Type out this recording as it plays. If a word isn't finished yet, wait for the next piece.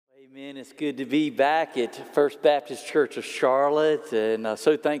Amen. It's good to be back at First Baptist Church of Charlotte, and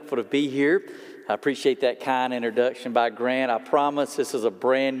so thankful to be here. I appreciate that kind introduction by Grant. I promise this is a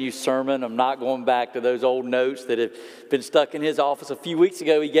brand new sermon. I'm not going back to those old notes that have been stuck in his office. A few weeks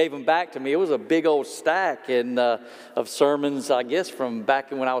ago, he gave them back to me. It was a big old stack of sermons, I guess, from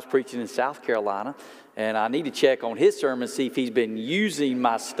back when I was preaching in South Carolina. And I need to check on his sermon, see if he's been using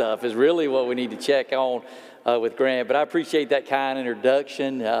my stuff is really what we need to check on with Grant. But I appreciate that kind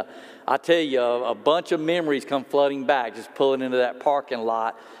introduction. I tell you, a bunch of memories come flooding back just pulling into that parking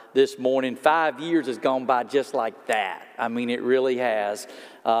lot this morning. 5 years has gone by just like that. I mean, it really has.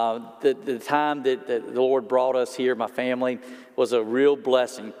 The time that the Lord brought us here, my family, was a real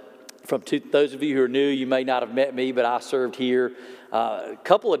blessing. Those of you who are new, you may not have met me, but I served here. A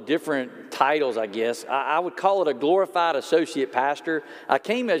couple of different titles, I guess. I would call it a glorified associate pastor. I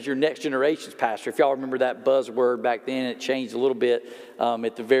came as your next generation's pastor. If y'all remember that buzzword back then, it changed a little bit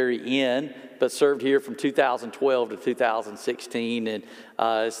at the very end, but served here from 2012 to 2016. And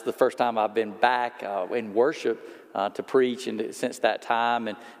it's the first time I've been back in worship to preach and since that time.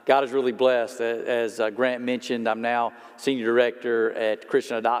 And God is really blessed. As Grant mentioned, I'm now senior director at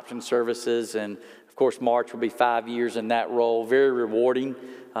Christian Adoption Services, and of course, March will be 5 years in that role. Very rewarding.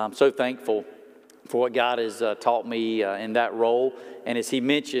 I'm so thankful for what God has taught me in that role. And as he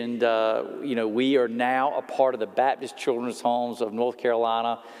mentioned, we are now a part of the Baptist Children's Homes of North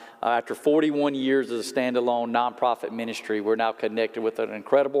Carolina. After 41 years as a standalone nonprofit ministry, we're now connected with an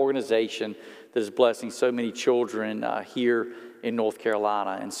incredible organization that is blessing so many children here in North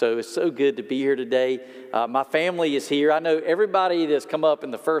Carolina. And so it's so good to be here today. My family is here. I know everybody that's come up in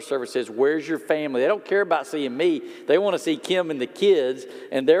the first service says, "Where's your family?" They don't care about seeing me. They want to see Kim and the kids,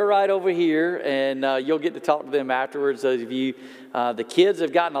 and they're right over here, and you'll get to talk to them afterwards. Those of you, the kids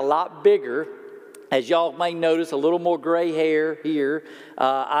have gotten a lot bigger. As y'all may notice, a little more gray hair here.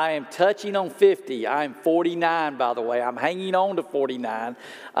 I am touching on 50. I am 49, by the way. I'm hanging on to 49.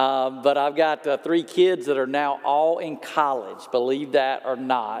 But I've got 3 kids that are now all in college, believe that or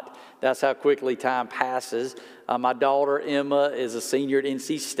not. That's how quickly time passes. My daughter, Emma, is a senior at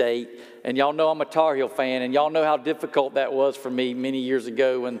NC State. And y'all know I'm a Tar Heel fan, and y'all know how difficult that was for me many years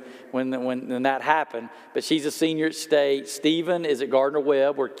ago when that happened. But she's a senior at State. Stephen is at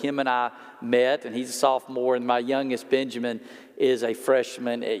Gardner-Webb, where Kim and I met, and he's a sophomore. And my youngest, Benjamin, is a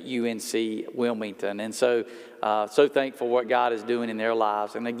freshman at UNC Wilmington. And so thankful for what God is doing in their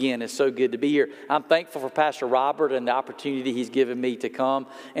lives. And again, it's so good to be here. I'm thankful for Pastor Robert and the opportunity he's given me to come,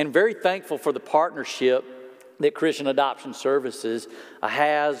 and very thankful for the partnership that Christian Adoption Services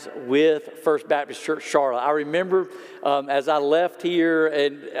has with First Baptist Church Charlotte. I remember as I left here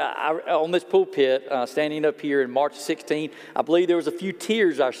and on this pulpit, standing up here in March 16, I believe there was a few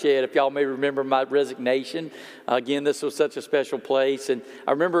tears I shed, if y'all may remember my resignation. Again, this was such a special place. And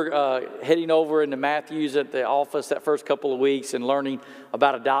I remember heading over into Matthews at the office that first couple of weeks and learning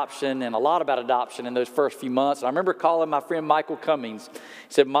about adoption and a lot about adoption in those first few months. And I remember calling my friend Michael Cummings. He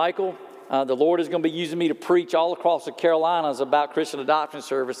said, "Michael, the Lord is going to be using me to preach all across the Carolinas about Christian Adoption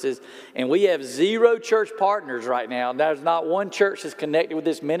Services, and we have 0 church partners right now. There's not one church that's connected with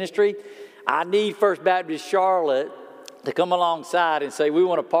this ministry. I need First Baptist Charlotte to come alongside and say, we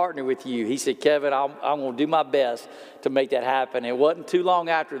want to partner with you." He said, "Kevin, I'm going to do my best to make that happen." It wasn't too long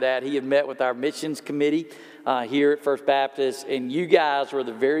after that, he had met with our missions committee here at First Baptist, and you guys were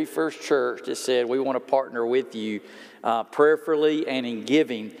the very first church that said, "We want to partner with you prayerfully and in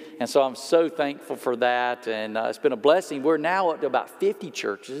giving." And so I'm so thankful for that, and it's been a blessing. We're now up to about 50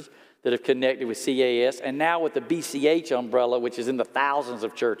 churches that have connected with CAS, and now with the BCH umbrella, which is in the thousands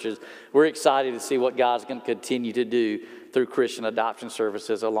of churches. We're excited to see what God's going to continue to do through Christian Adoption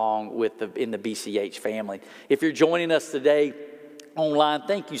Services along with in the BCH family. If you're joining us today online,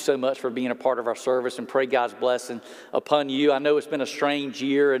 thank you so much for being a part of our service, and pray God's blessing upon you. I know it's been a strange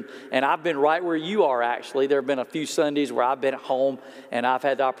year, and I've been right where you are, actually. There have been a few Sundays where I've been at home, and I've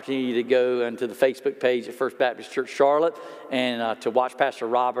had the opportunity to go into the Facebook page at First Baptist Church Charlotte and to watch Pastor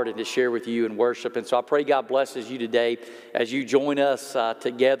Robert and to share with you in worship. And so I pray God blesses you today as you join us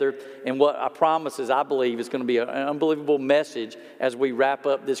together. And what I promise is, I believe, is going to be an unbelievable message as we wrap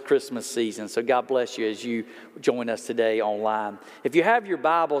up this Christmas season. So God bless you as you join us today online. If you have your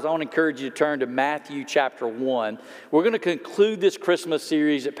Bibles, I want to encourage you to turn to Matthew chapter 1. We're going to conclude this Christmas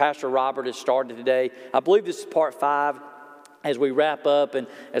series that Pastor Robert has started today. I believe this is part 5. as we wrap up and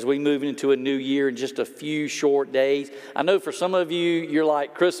as we move into a new year in just a few short days. I know for some of you, you're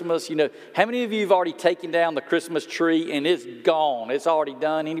like Christmas. How many of you have already taken down the Christmas tree and it's gone? It's already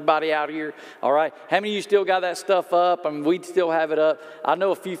done. Anybody out here? All right. How many of you still got that stuff up? I mean, we still have it up. I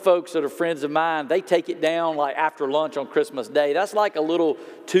know a few folks that are friends of mine, they take it down like after lunch on Christmas Day. That's like a little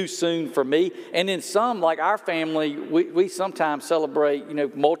too soon for me. And then some, like our family, we sometimes celebrate,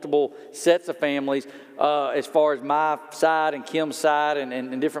 multiple sets of families. As far as my side and Kim's side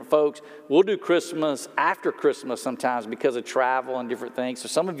and different folks, we'll do Christmas after Christmas sometimes because of travel and different things. So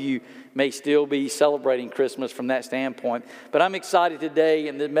some of you may still be celebrating Christmas from that standpoint. But I'm excited today,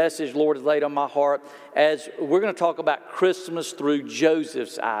 and the message Lord has laid on my heart as we're going to talk about Christmas through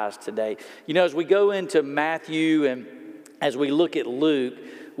Joseph's eyes today. As we go into Matthew and as we look at Luke,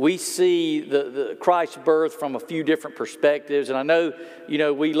 we see the Christ's birth from a few different perspectives. And I know,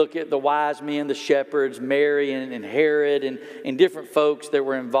 we look at the wise men, the shepherds, Mary and Herod and different folks that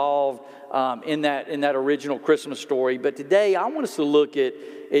were involved in that original Christmas story. But today I want us to look at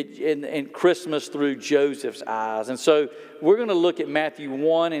it in Christmas through Joseph's eyes. And so we're going to look at Matthew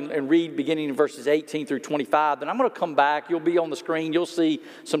 1 and read beginning in verses 18 through 25. Then I'm going to come back. You'll be on the screen. You'll see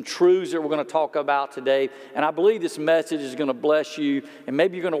some truths that we're going to talk about today. And I believe this message is going to bless you. And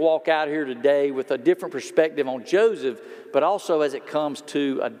maybe you're going to walk out here today with a different perspective on Joseph, but also as it comes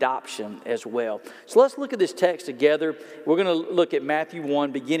to adoption as well. So let's look at this text together. We're going to look at Matthew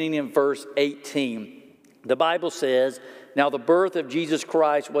 1 beginning in verse 18. The Bible says, "Now the birth of Jesus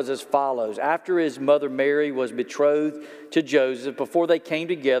Christ was as follows. After his mother Mary was betrothed to Joseph, before they came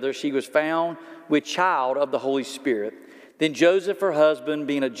together, she was found with child of the Holy Spirit. Then Joseph, her husband,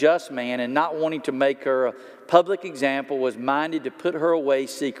 being a just man and not wanting to make her a public example, was minded to put her away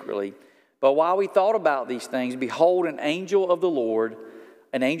secretly. But while he thought about these things, behold, an angel of the Lord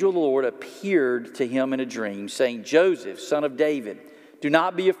appeared to him in a dream, saying, 'Joseph, son of David, do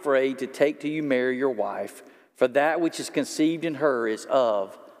not be afraid to take to you Mary your wife, for that which is conceived in her is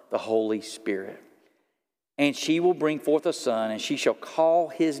of the Holy Spirit. And she will bring forth a son, and she shall call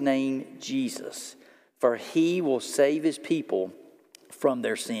his name Jesus, for he will save his people from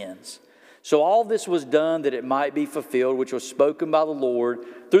their sins.' So all this was done that it might be fulfilled, which was spoken by the Lord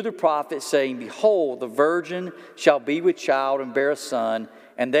through the prophet, saying, 'Behold, the virgin shall be with child and bear a son,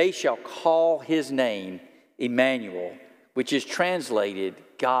 and they shall call his name Emmanuel,' which is translated,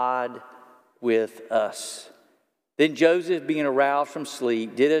 God with us. Then Joseph, being aroused from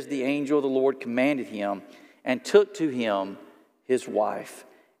sleep, did as the angel of the Lord commanded him, and took to him his wife,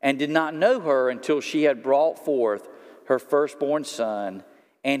 and did not know her until she had brought forth her firstborn son,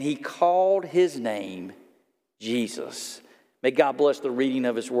 and he called his name Jesus." May God bless the reading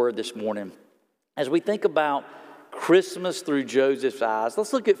of his word this morning. As we think about Christmas through Joseph's eyes,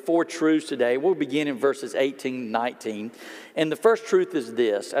 let's look at 4 truths today. We'll begin in verses 18 and 19. And the first truth is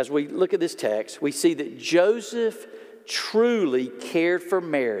this. As we look at this text, we see that Joseph truly cared for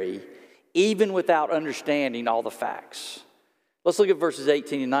Mary even without understanding all the facts. Let's look at verses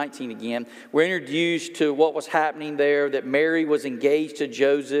 18 and 19 again. We're introduced to what was happening there, that Mary was engaged to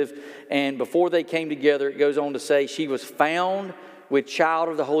Joseph, and before they came together, it goes on to say she was found with child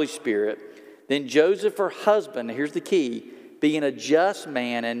of the Holy Spirit. Then Joseph, her husband, here's the key, being a just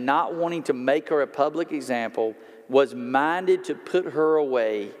man and not wanting to make her a public example, was minded to put her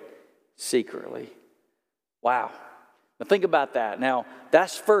away secretly. Wow. Now think about that. Now,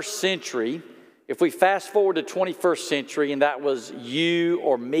 that's first century. If we fast forward to 21st century, and that was you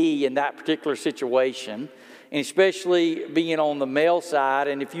or me in that particular situation, and especially being on the male side,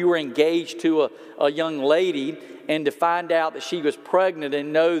 and if you were engaged to a young lady, and to find out that she was pregnant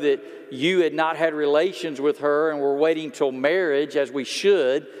and know that you had not had relations with her and were waiting till marriage, as we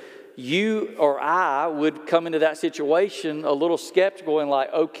should, you or I would come into that situation a little skeptical and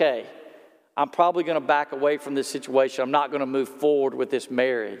like, okay, I'm probably going to back away from this situation. I'm not going to move forward with this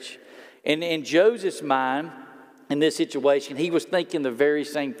marriage. And in Joseph's mind, in this situation, he was thinking the very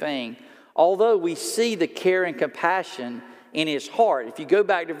same thing. Although we see the care and compassion in his heart. If you go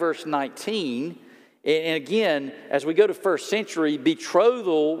back to verse 19, and again, as we go to first century,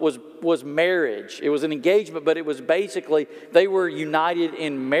 betrothal was marriage. It was an engagement, but it was basically, they were united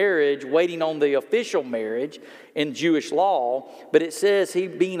in marriage, waiting on the official marriage in Jewish law. But it says he,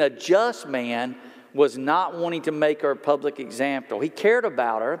 being a just man, was not wanting to make her a public example. He cared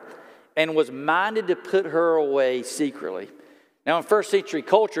about her and was minded to put her away secretly. Now, in first century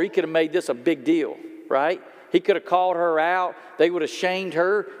culture, he could have made this a big deal, right? He could have called her out. They would have shamed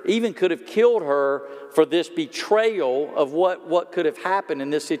her, even could have killed her for this betrayal of what could have happened in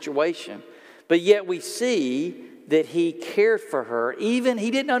this situation. But yet we see that he cared for her. Even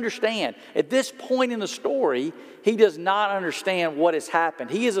he didn't understand. At this point in the story, he does not understand what has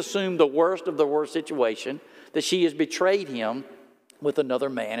happened. He has assumed the worst of the worst situation, that she has betrayed him with another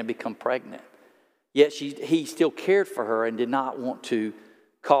man and become pregnant. Yet he still cared for her and did not want to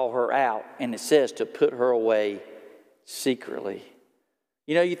call her out. And it says to put her away secretly.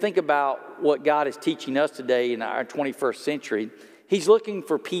 You know, you think about what God is teaching us today in our 21st century. He's looking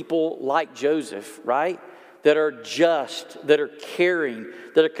for people like Joseph, right? That are just, that are caring,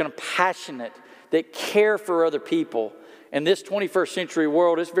 that are compassionate, that care for other people. In this 21st century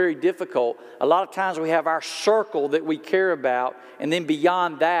world, it's very difficult. A lot of times we have our circle that we care about, and then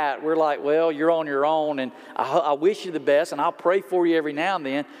beyond that, we're like, well, you're on your own, and I wish you the best, and I'll pray for you every now and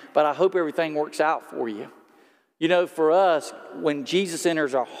then, but I hope everything works out for you. You know, for us, when Jesus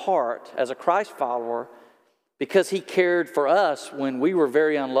enters our heart as a Christ follower, because he cared for us when we were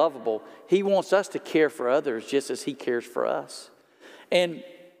very unlovable, he wants us to care for others just as he cares for us. And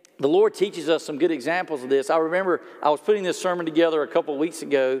the Lord teaches us some good examples of this. I remember I was putting this sermon together a couple of weeks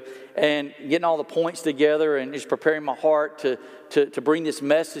ago and getting all the points together and just preparing my heart to bring this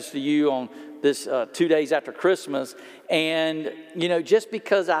message to you on this 2 days after Christmas. And, you know, just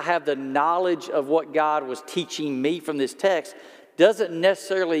because I have the knowledge of what God was teaching me from this text doesn't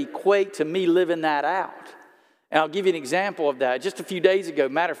necessarily equate to me living that out. And I'll give you an example of that. Just a few days ago,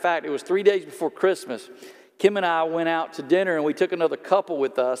 matter of fact, it was 3 days before Christmas, Kim and I went out to dinner and we took another couple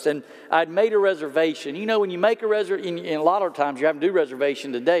with us, and I'd made a reservation. You know, when you make a reservation, and a lot of times you have to do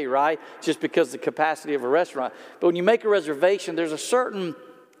reservation today, right? Just because of the capacity of a restaurant. But when you make a reservation, there's a certain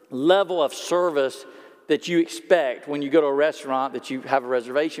level of service that you expect when you go to a restaurant that you have a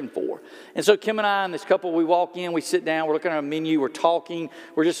reservation for. And so Kim and I and this couple, we walk in, we sit down, we're looking at our menu, we're talking,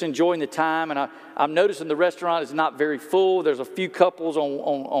 we're just enjoying the time. And I'm noticing the restaurant is not very full. There's a few couples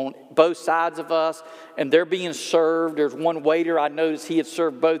on both sides of us, and they're being served. There's one waiter, I noticed he had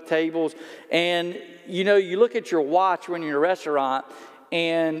served both tables. And, you know, you look at your watch when you're in a restaurant,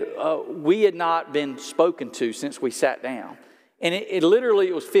 and we had not been spoken to since we sat down. And it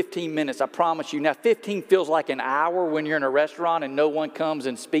literally was 15 minutes, I promise you. Now, 15 feels like an hour when you're in a restaurant and no one comes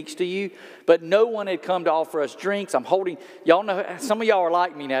and speaks to you. But no one had come to offer us drinks. I'm holding, y'all know, some of y'all are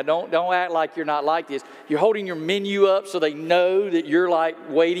like me now. Don't act like you're not like this. You're holding your menu up so they know that you're like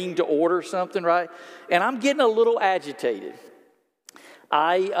waiting to order something, right? And I'm getting a little agitated.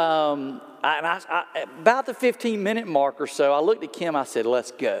 About the 15-minute mark or so, I looked at Kim, I said,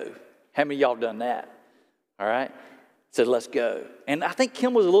 let's go. How many of y'all done that? All right? Said, let's go. And I think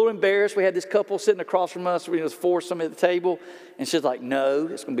Kim was a little embarrassed. We had this couple sitting across from us. We was foursome at the table. And she's like, no,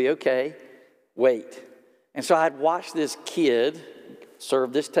 it's going to be okay. Wait. And so I'd watched this kid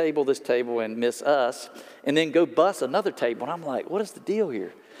serve this table, and miss us, and then go bust another table. And I'm like, what is the deal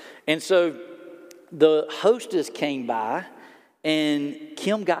here? And so the hostess came by, and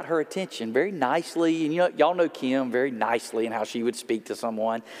Kim got her attention very nicely. And y'all know Kim very nicely and how she would speak to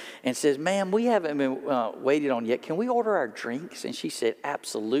someone. And says, ma'am, we haven't been waited on yet. Can we order our drinks? And she said,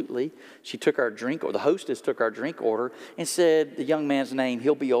 absolutely. She took our drink, or the hostess took our drink order and said the young man's name.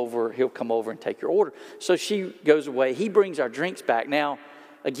 He'll come over and take your order. So she goes away. He brings our drinks back. Now,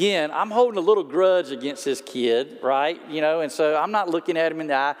 again, I'm holding a little grudge against this kid, right? You know, and so I'm not looking at him in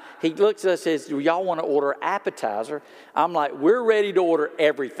the eye. He looks at us and says, do y'all want to order appetizer? I'm like, we're ready to order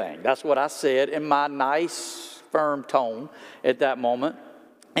everything. That's what I said in my nice, firm tone at that moment.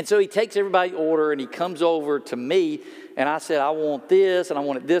 And so he takes everybody's order and he comes over to me, and I said, I want this and I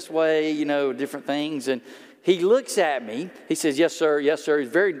want it this way, you know, different things. And he looks at me. He says, yes, sir, yes, sir. He's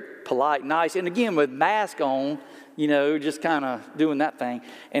very polite, nice. And again, with mask on, you know, just kind of doing that thing.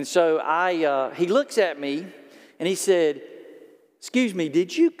 And so he looks at me and he said, excuse me,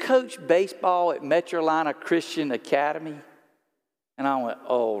 did you coach baseball at Metrolina Christian Academy? And I went,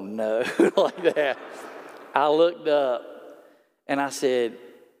 oh no, like that. I looked up and I said,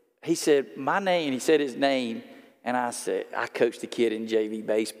 he said, my name, and he said his name. And I said, I coached the kid in JV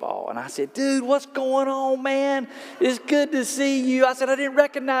baseball. And I said, dude, what's going on, man? It's good to see you. I said, I didn't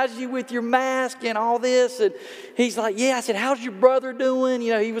recognize you with your mask and all this. And he's like, yeah. I said, how's your brother doing?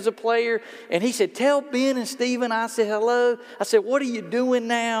 You know, he was a player. And he said, tell Ben and Stephen I said hello. I said, what are you doing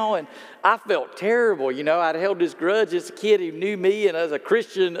now? And I felt terrible. You know, I'd held this grudge as a kid who knew me and as a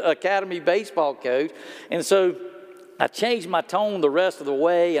Christian Academy baseball coach. And so I changed my tone the rest of the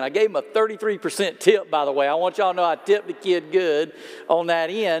way, and I gave him a 33% tip, by the way. I want y'all to know I tipped the kid good on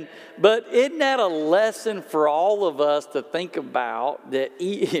that end. But isn't that a lesson for all of us to think about, that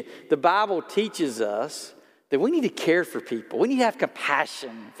the Bible teaches us that we need to care for people. We need to have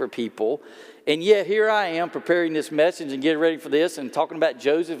compassion for people. And yet here I am preparing this message and getting ready for this and talking about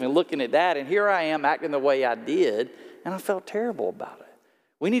Joseph and looking at that. And here I am acting the way I did. And I felt terrible about it.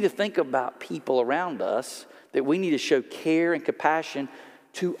 We need to think about people around us, that we need to show care and compassion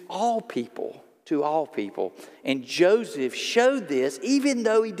to all people. To all people. And Joseph showed this even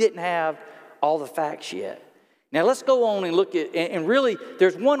though he didn't have all the facts yet. Now let's go on and look at, and really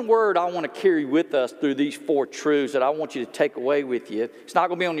there's one word I want to carry with us through these 4 truths that I want you to take away with you. It's not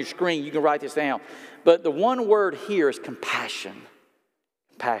going to be on your screen. You can write this down. But the one word here is compassion.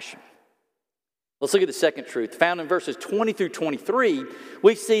 Compassion. Let's look at the second truth. Found in verses 20 through 23,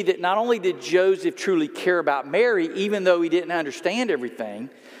 we see that not only did Joseph truly care about Mary, even though he didn't understand everything,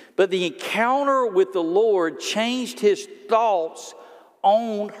 but the encounter with the Lord changed his thoughts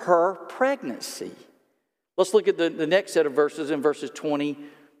on her pregnancy. Let's look at the next set of verses in verses 20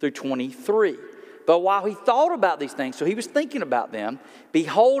 through 23. But while he thought about these things, so he was thinking about them,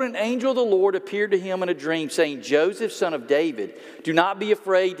 behold, an angel of the Lord appeared to him in a dream, saying, Joseph, son of David, do not be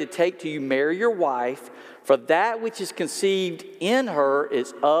afraid to take to you Mary your wife, for that which is conceived in her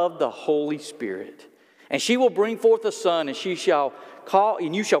is of the Holy Spirit. And she will bring forth a son, and you shall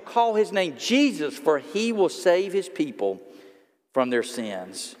call his name Jesus, for he will save his people from their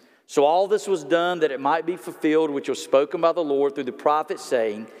sins. So all this was done that it might be fulfilled, which was spoken by the Lord through the prophet,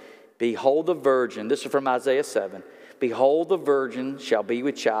 saying, behold, the virgin, this is from Isaiah 7, behold, the virgin shall be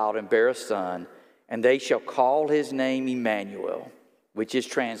with child and bear a son, and they shall call his name Emmanuel, which is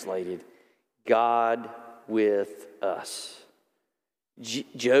translated, God with us.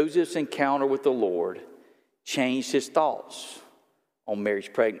 Joseph's encounter with the Lord changed his thoughts on Mary's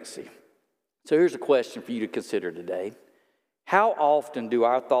pregnancy. So here's a question for you to consider today. How often do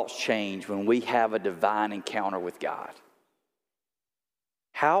our thoughts change when we have a divine encounter with God?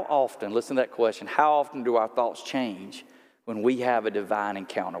 How often, listen to that question, how often do our thoughts change when we have a divine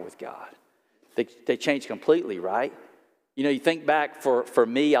encounter with God? They change completely, right? You know, you think back for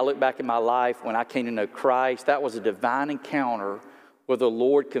me, I look back in my life when I came to know Christ, that was a divine encounter where the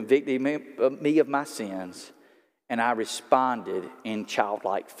Lord convicted me of my sins, and I responded in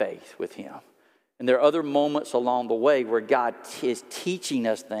childlike faith with him. And there are other moments along the way where God is teaching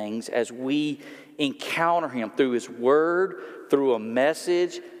us things as we encounter him through his word, through a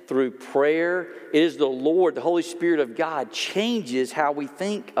message, through prayer. It is the Lord, the Holy Spirit of God, changes how we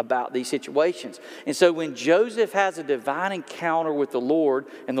think about these situations. And so when Joseph has a divine encounter with the Lord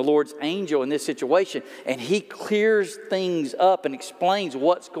and the Lord's angel in this situation, and he clears things up and explains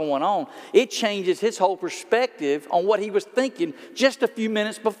what's going on, it changes his whole perspective on what he was thinking just a few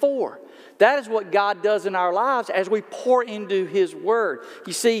minutes before. That is what God does in our lives as we pour into his word.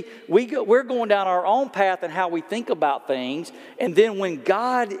 You see, we're going down our own path in how we think about things. And then when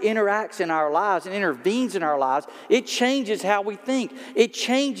God interacts in our lives and intervenes in our lives, it changes how we think. It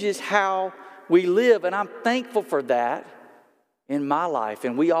changes how we live. And I'm thankful for that in my life.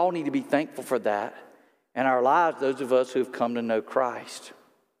 And we all need to be thankful for that in our lives, those of us who have come to know Christ.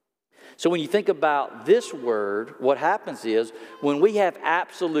 So when you think about this word, what happens is when we have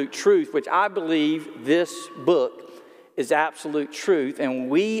absolute truth, which I believe this book is absolute truth,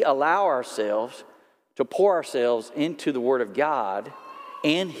 and we allow ourselves to pour ourselves into the Word of God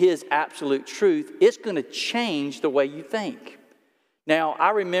and his absolute truth, it's going to change the way you think. Now,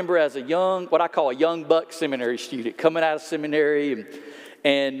 I remember as what I call a young buck seminary student, coming out of seminary,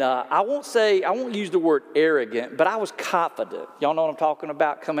 and I won't use the word arrogant, but I was confident. Y'all know what I'm talking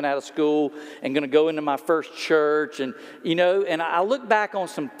about, coming out of school and going to go into my first church. And, and I look back on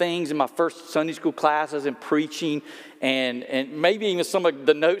some things in my first Sunday school classes and preaching and maybe even some of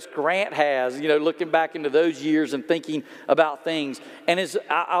the notes Grant has, looking back into those years and thinking about things. And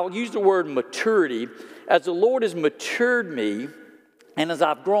I'll use the word maturity. As the Lord has matured me and as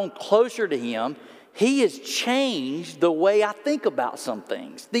I've grown closer to him, he has changed the way I think about some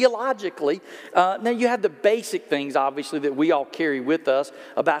things, theologically. Now, you have the basic things, obviously, that we all carry with us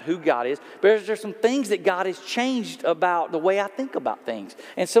about who God is. But there's some things that God has changed about the way I think about things.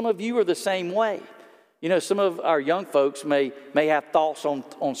 And some of you are the same way. Some of our young folks may have thoughts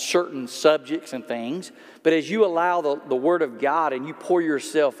on certain subjects and things. But as you allow the Word of God and you pour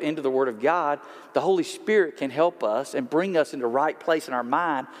yourself into the Word of God, the Holy Spirit can help us and bring us in the right place in our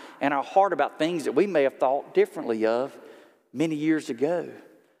mind and our heart about things that we may have thought differently of many years ago.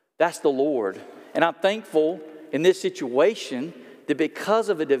 That's the Lord. And I'm thankful in this situation that because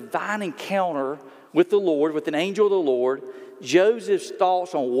of a divine encounter with the Lord, with an angel of the Lord, Joseph's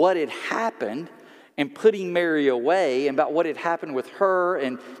thoughts on what had happened and putting Mary away and about what had happened with her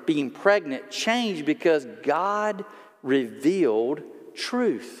and being pregnant changed because God revealed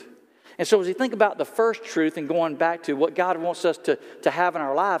truth. And so as we think about the first truth and going back to what God wants us to have in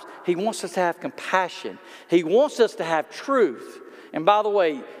our lives, He wants us to have compassion. He wants us to have truth. And by the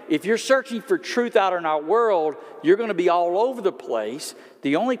way, if you're searching for truth out in our world, you're going to be all over the place.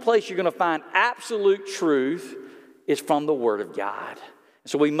 The only place you're going to find absolute truth is from the Word of God.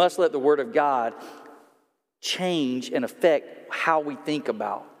 So we must let the Word of God change and affect how we think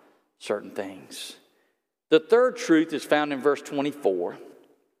about certain things. The third truth is found in verse 24.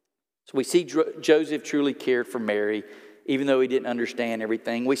 So we see Joseph truly cared for Mary, even though he didn't understand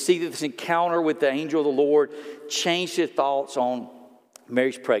everything. We see that this encounter with the angel of the Lord changed his thoughts on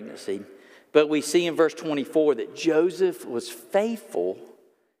Mary's pregnancy. But we see in verse 24 that Joseph was faithful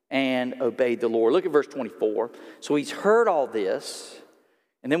and obeyed the Lord. Look at verse 24. So he's heard all this,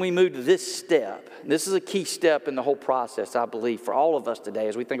 and then we move to this step. This is a key step in the whole process, I believe, for all of us today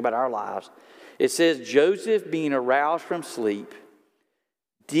as we think about our lives. It says, Joseph, being aroused from sleep,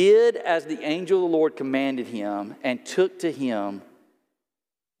 did as the angel of the Lord commanded him, and took to him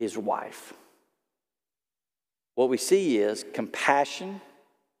his wife. What we see is compassion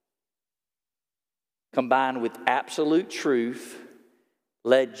combined with absolute truth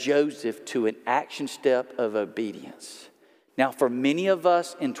led Joseph to an action step of obedience. Now, for many of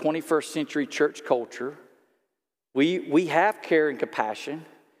us in 21st century church culture, we have care and compassion.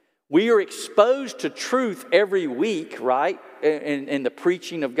 We are exposed to truth every week, right? In the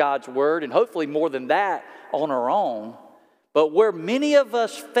preaching of God's word, and hopefully more than that on our own. But where many of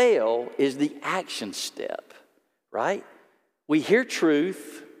us fail is the action step, right? We hear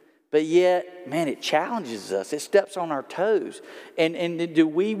truth, but yet, man, it challenges us. It steps on our toes. And do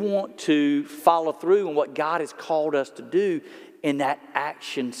we want to follow through on what God has called us to do in that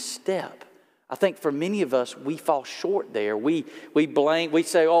action step? I think for many of us, we fall short there. We blame, we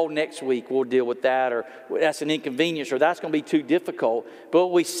say, oh, next week we'll deal with that, or that's an inconvenience, or that's going to be too difficult. But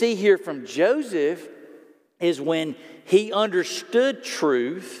what we see here from Joseph is when he understood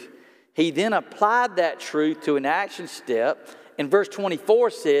truth, he then applied that truth to an action step. And verse 24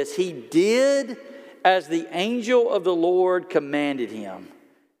 says, he did as the angel of the Lord commanded him.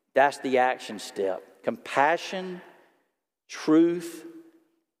 That's the action step. Compassion, truth,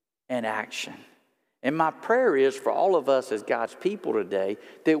 and action. And my prayer is for all of us as God's people today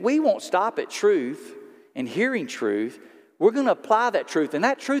that we won't stop at truth and hearing truth. We're going to apply that truth. And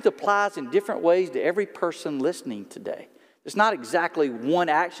that truth applies in different ways to every person listening today. It's not exactly one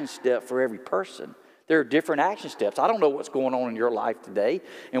action step for every person. There are different action steps. I don't know what's going on in your life today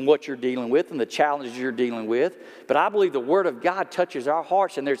and what you're dealing with and the challenges you're dealing with, but I believe the Word of God touches our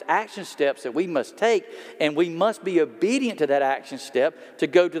hearts, and there's action steps that we must take, and we must be obedient to that action step to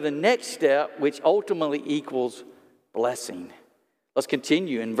go to the next step, which ultimately equals blessing. Let's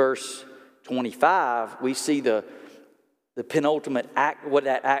continue in verse 25. We see the penultimate act, what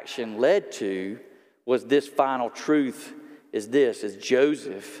that action led to was this final truth is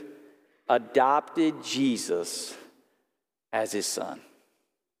Joseph adopted Jesus as his son.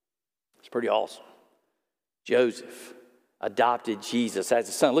 It's pretty awesome. Joseph adopted Jesus as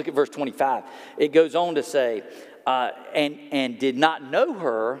his son. Look at verse 25. It goes on to say, and did not know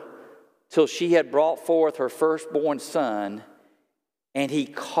her till she had brought forth her firstborn son, and he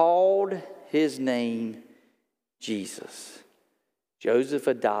called his name Jesus. Joseph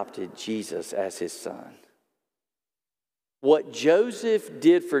adopted Jesus as his son. What Joseph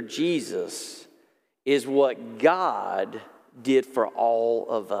did for Jesus is what God did for all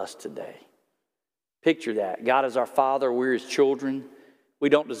of us today. Picture that. God is our Father. We're His children. We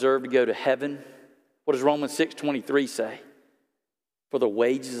don't deserve to go to heaven. What does Romans 6:23 say? For the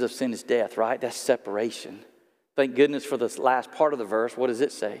wages of sin is death, right? That's separation. Thank goodness for this last part of the verse. What does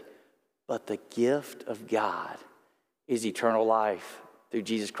it say? But the gift of God is eternal life through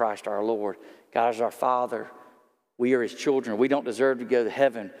Jesus Christ our Lord. God is our Father. We are His children. We don't deserve to go to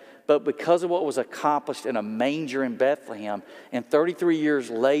heaven. But because of what was accomplished in a manger in Bethlehem, and 33 years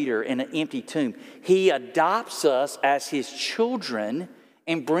later in an empty tomb, He adopts us as His children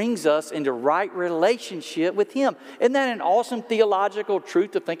and brings us into right relationship with Him. Isn't that an awesome theological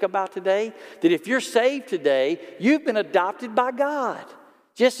truth to think about today? That if you're saved today, you've been adopted by God.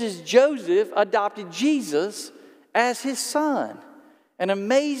 Just as Joseph adopted Jesus as his son. An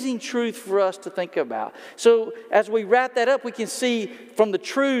amazing truth for us to think about. So as we wrap that up, we can see from the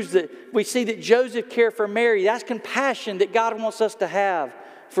truths that we see that Joseph cared for Mary. That's compassion that God wants us to have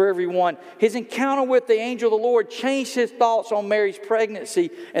for everyone. His encounter with the angel of the Lord changed his thoughts on Mary's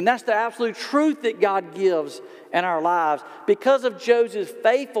pregnancy. And that's the absolute truth that God gives in our lives. Because of Joseph's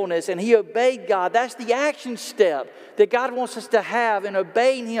faithfulness and he obeyed God, that's the action step that God wants us to have in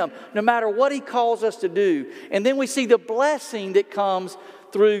obeying him, no matter what he calls us to do. And then we see the blessing that comes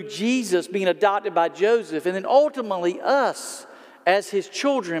through Jesus being adopted by Joseph, and then ultimately us as his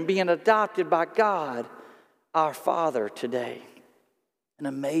children being adopted by God, our Father, today. An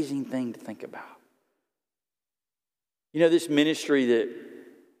amazing thing to think about. You know, this ministry that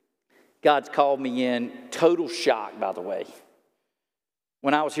God's called me in, total shock, by the way.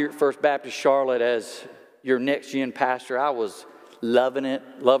 When I was here at First Baptist Charlotte as your next-gen pastor, I was loving it,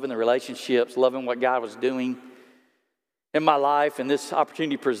 loving the relationships, loving what God was doing in my life, and this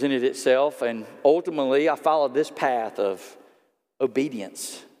opportunity presented itself, and ultimately I followed this path of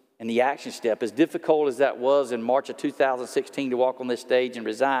obedience and the action step. As difficult as that was in March of 2016 to walk on this stage and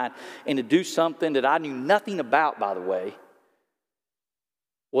resign and to do something that I knew nothing about, by the way,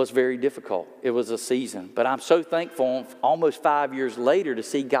 was very difficult. It was a season. But I'm so thankful almost 5 years later to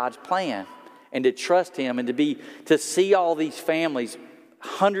see God's plan and to trust him and to see all these families,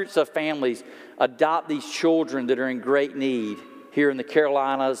 hundreds of families, adopt these children that are in great need here in the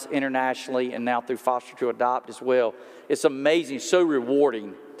Carolinas, internationally, and now through Foster to Adopt as well. It's amazing, so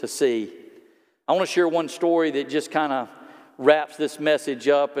rewarding to see. I want to share one story that just kind of wraps this message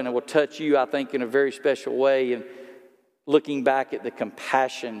up, and it will touch you, I think, in a very special way. And looking back at the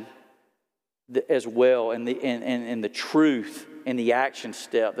compassion as well, and the truth and the action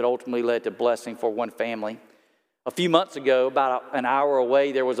step that ultimately led to blessing for one family. A few months ago, about an hour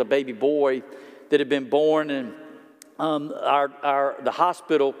away, there was a baby boy that had been born, and the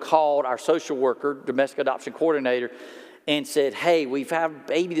hospital called our social worker, domestic adoption coordinator, and said, hey, we've had a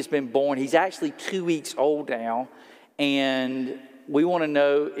baby that's been born. He's actually 2 weeks old now, and we want to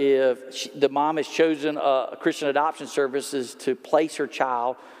know if the mom has chosen Christian Adoption Services to place her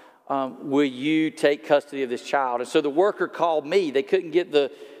child. Will you take custody of this child? And so the worker called me. They couldn't get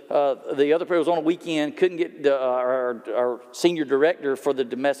the other person was on a weekend, couldn't get our senior director for the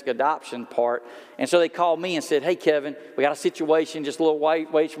domestic adoption part. And so they called me and said, hey, Kevin, we got a situation just a little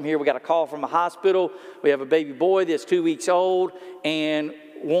ways from here. We got a call from a hospital. We have a baby boy that's 2 weeks old and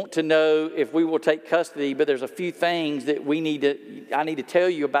want to know if we will take custody, but there's a few things that I need to tell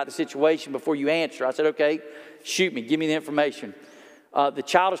you about the situation before you answer. I said, okay, shoot me, give me the information. The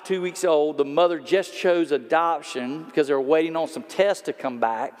child is 2 weeks old. The mother just chose adoption because they were waiting on some tests to come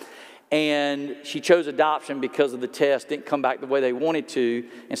back. And she chose adoption because of the test didn't come back the way they wanted to.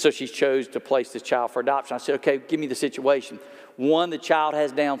 And so she chose to place this child for adoption. I said, okay, give me the situation. 1, the child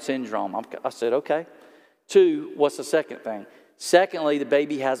has Down syndrome. I said, okay. 2, what's the second thing? Secondly, the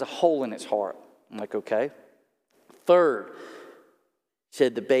baby has a hole in its heart. I'm like, okay. 3rd,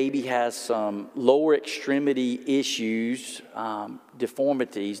 said the baby has some lower extremity issues,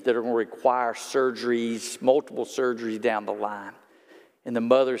 deformities that are going to require surgeries, multiple surgeries down the line. And the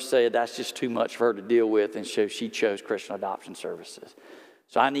mother said that's just too much for her to deal with, and so she chose Christian Adoption Services.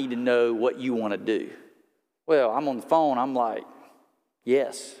 So I need to know what you want to do. Well, I'm on the phone. I'm like,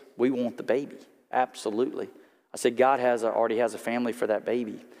 yes, we want the baby. Absolutely. I said, God already has a family for that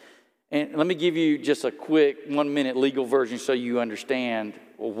baby. And let me give you just a quick 1-minute legal version so you understand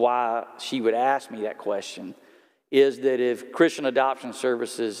why she would ask me that question. Is that if Christian Adoption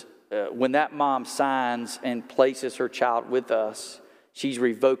Services, when that mom signs and places her child with us, she's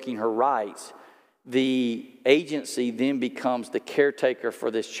revoking her rights. The agency then becomes the caretaker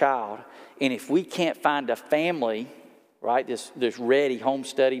for this child. And if we can't find a family, right, this ready, home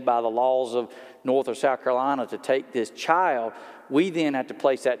studied by the laws of North or South Carolina to take this child, we then have to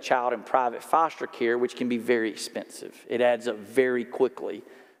place that child in private foster care, which can be very expensive. It adds up very quickly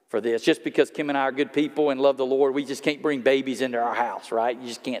for this. Just because Kim and I are good people and love the Lord, we just can't bring babies into our house, right? You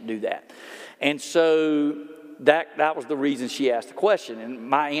just can't do that. And so that was the reason she asked the question. And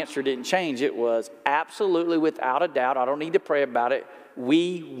my answer didn't change. It was absolutely, without a doubt, I don't need to pray about it,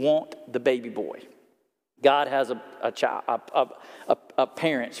 we want the baby boy. God has a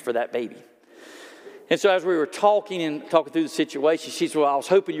parents for that baby. And so as we were talking through the situation, she said, well, I was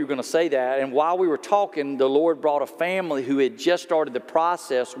hoping you were going to say that. And while we were talking, the Lord brought a family who had just started the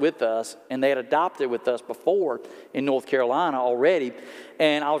process with us, and they had adopted with us before in North Carolina already.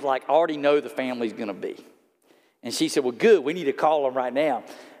 And I was like, I already know the family's going to be. And she said, well, good, we need to call them right now.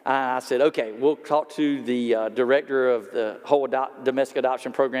 I said, okay, we'll talk to the director of the whole domestic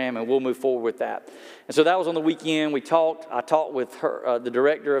adoption program, and we'll move forward with that. And so that was on the weekend. I talked with her, the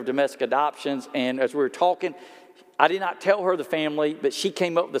director of domestic adoptions, and as we were talking, I did not tell her the family, but she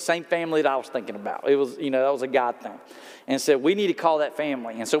came up with the same family that I was thinking about. It was, that was a God thing. And said, we need to call that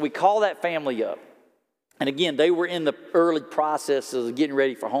family. And so we called that family up. And again, they were in the early processes of getting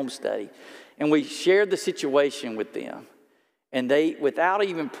ready for home study. And we shared the situation with them. And they, without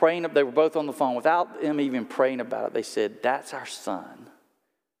even praying, they were both on the phone, without them even praying about it, they said, that's our son.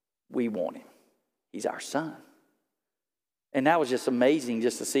 We want him. He's our son. And that was just amazing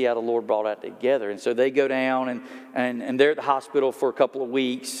just to see how the Lord brought that together. And so they go down and they're at the hospital for a couple of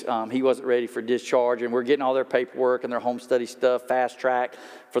weeks. He wasn't ready for discharge, and we're getting all their paperwork and their home study stuff fast-tracked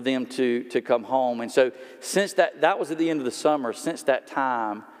for them to come home. And so since that was at the end of the summer, since that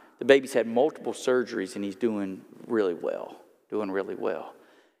time, the baby's had multiple surgeries, and he's doing really well.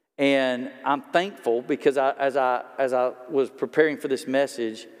 And I'm thankful because as I was preparing for this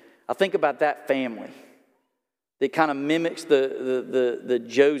message, I think about that family. That kind of mimics the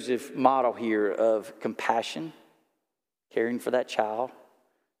Joseph model here of compassion, caring for that child,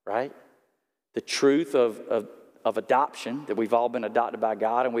 right? The truth of adoption, that we've all been adopted by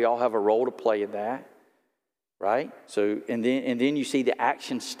God and we all have a role to play in that, right? So, and then you see the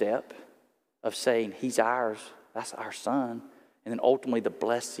action step of saying, he's ours, that's our son, and then ultimately the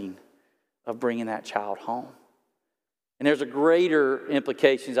blessing of bringing that child home. And there's a greater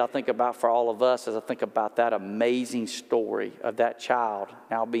implications I think about for all of us as I think about that amazing story of that child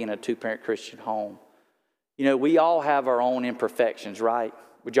now being a two-parent Christian home. We all have our own imperfections, right?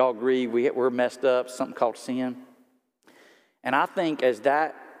 Would y'all agree? We're messed up, something called sin. And I think as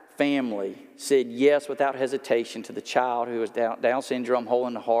that family said yes without hesitation to the child who was Down syndrome, hole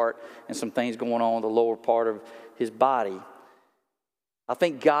in the heart, and some things going on in the lower part of his body, I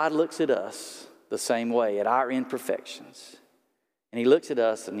think God looks at us the same way, at our imperfections. And he looks at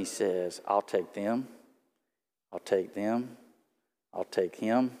us and he says, I'll take them, I'll take them, I'll take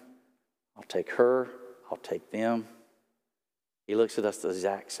him, I'll take her, I'll take them. He looks at us the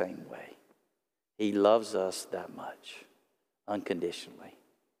exact same way. He loves us that much, unconditionally.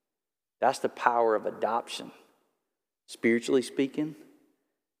 That's the power of adoption, spiritually speaking,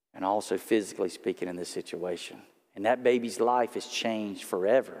 and also physically speaking in this situation. And that baby's life is changed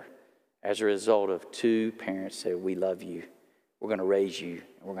forever as a result of two parents say, we love you, we're going to raise you,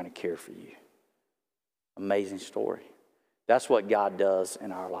 and we're going to care for you. Amazing story. That's what God does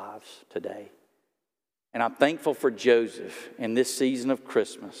in our lives today. And I'm thankful for Joseph in this season of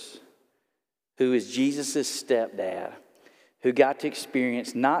Christmas, who is Jesus' stepdad, who got to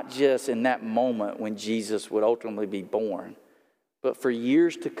experience not just in that moment when Jesus would ultimately be born, but for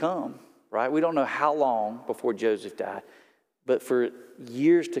years to come, right? We don't know how long before Joseph died, but for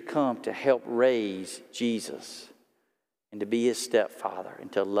years to come to help raise Jesus and to be his stepfather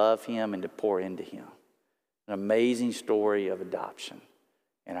and to love him and to pour into him. An amazing story of adoption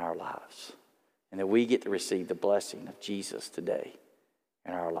in our lives. And that we get to receive the blessing of Jesus today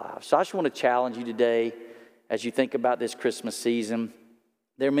in our lives. So I just want to challenge you today as you think about this Christmas season.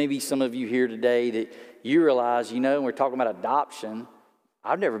 There may be some of you here today that you realize, when we're talking about adoption,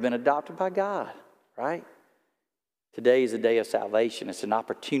 I've never been adopted by God, right? Today is a day of salvation. It's an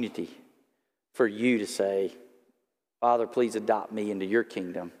opportunity for you to say, Father, please adopt me into your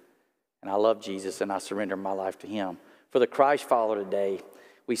kingdom. And I love Jesus and I surrender my life to him. For the Christ follower today,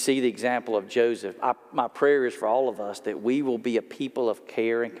 we see the example of Joseph. My prayer is for all of us that we will be a people of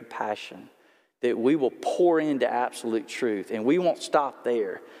care and compassion, that we will pour into absolute truth. And we won't stop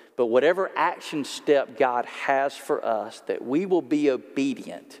there. But whatever action step God has for us, that we will be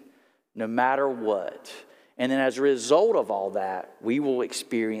obedient no matter what. And then as a result of all that, we will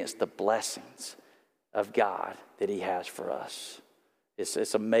experience the blessings of God that he has for us.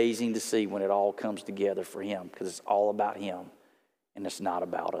 It's amazing to see when it all comes together for him, because it's all about him and it's not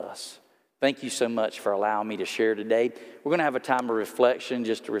about us. Thank you so much for allowing me to share today. We're going to have a time of reflection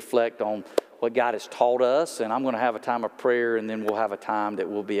just to reflect on what God has taught us, and I'm going to have a time of prayer, and then we'll have a time that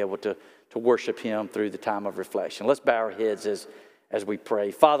we'll be able to worship him through the time of reflection. Let's bow our heads as we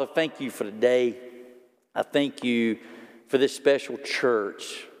pray. Father, thank you for today. I thank you for this special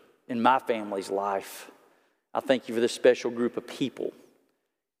church in my family's life. I thank you for this special group of people.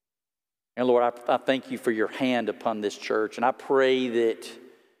 And Lord, I thank you for your hand upon this church. And I pray that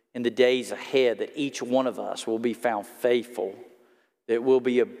in the days ahead that each one of us will be found faithful, that we'll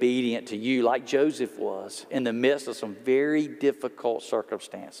be obedient to you like Joseph was in the midst of some very difficult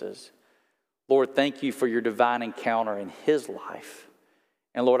circumstances. Lord, thank you for your divine encounter in his life.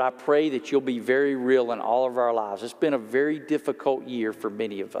 And Lord, I pray that you'll be very real in all of our lives. It's been a very difficult year for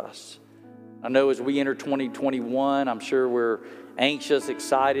many of us. I know as we enter 2021, I'm sure we're anxious,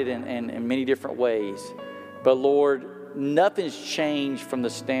 excited in many different ways. But Lord, nothing's changed from the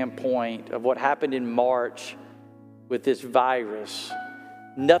standpoint of what happened in March with this virus,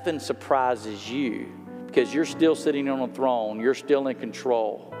 nothing surprises you because you're still sitting on a throne. You're still in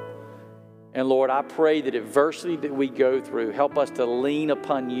control. And Lord, I pray that adversity that we go through, help us to lean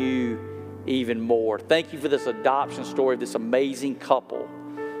upon you even more. Thank you for this adoption story of this amazing couple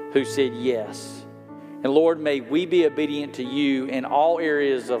who said yes. And Lord, may we be obedient to you in all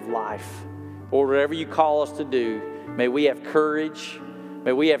areas of life. Or whatever you call us to do, may we have courage.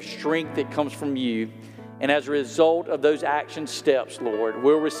 May we have strength that comes from you. And as a result of those action steps, Lord,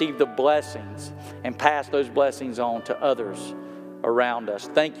 we'll receive the blessings and pass those blessings on to others around us.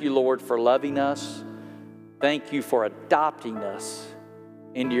 Thank you, Lord, for loving us. Thank you for adopting us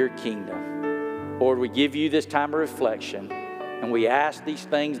into your kingdom. Lord, we give you this time of reflection, and we ask these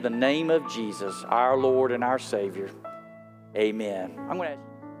things in the name of Jesus, our Lord and our Savior. Amen. I'm going to ask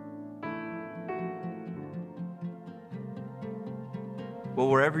Well,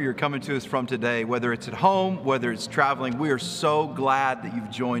 wherever you're coming to us from today, whether it's at home, whether it's traveling, we are so glad that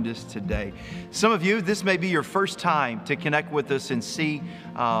you've joined us today. Some of you, this may be your first time to connect with us and see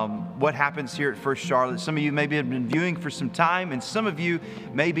what happens here at First Charlotte. Some of you maybe have been viewing for some time, and some of you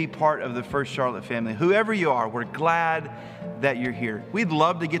may be part of the First Charlotte family. Whoever you are, we're glad that you're here. We'd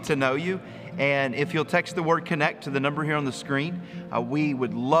love to get to know you. And if you'll text the word connect to the number here on the screen, we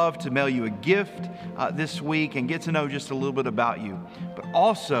would love to mail you a gift this week and get to know just a little bit about you. But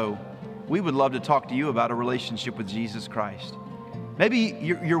also, we would love to talk to you about a relationship with Jesus Christ. Maybe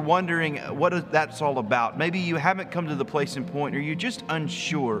you're wondering what that's all about. Maybe you haven't come to the place and point, or you're just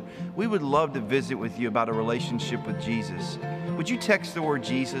unsure. We would love to visit with you about a relationship with Jesus. Would you text the word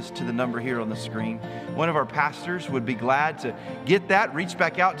Jesus to the number here on the screen? One of our pastors would be glad to get that, reach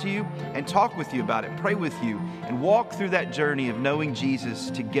back out to you, and talk with you about it, pray with you, and walk through that journey of knowing Jesus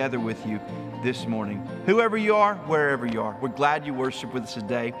together with you this morning. Whoever you are, wherever you are, we're glad you worship with us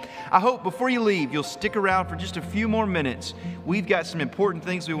today. I hope before you leave, you'll stick around for just a few more minutes. We've got some important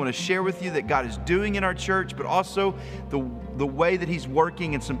things we want to share with you that God is doing in our church, but also the way that He's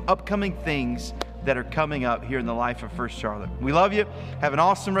working and some upcoming things that are coming up here in the life of First Charlotte. We love you. Have an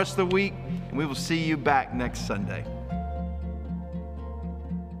awesome rest of the week, and we will see you back next Sunday.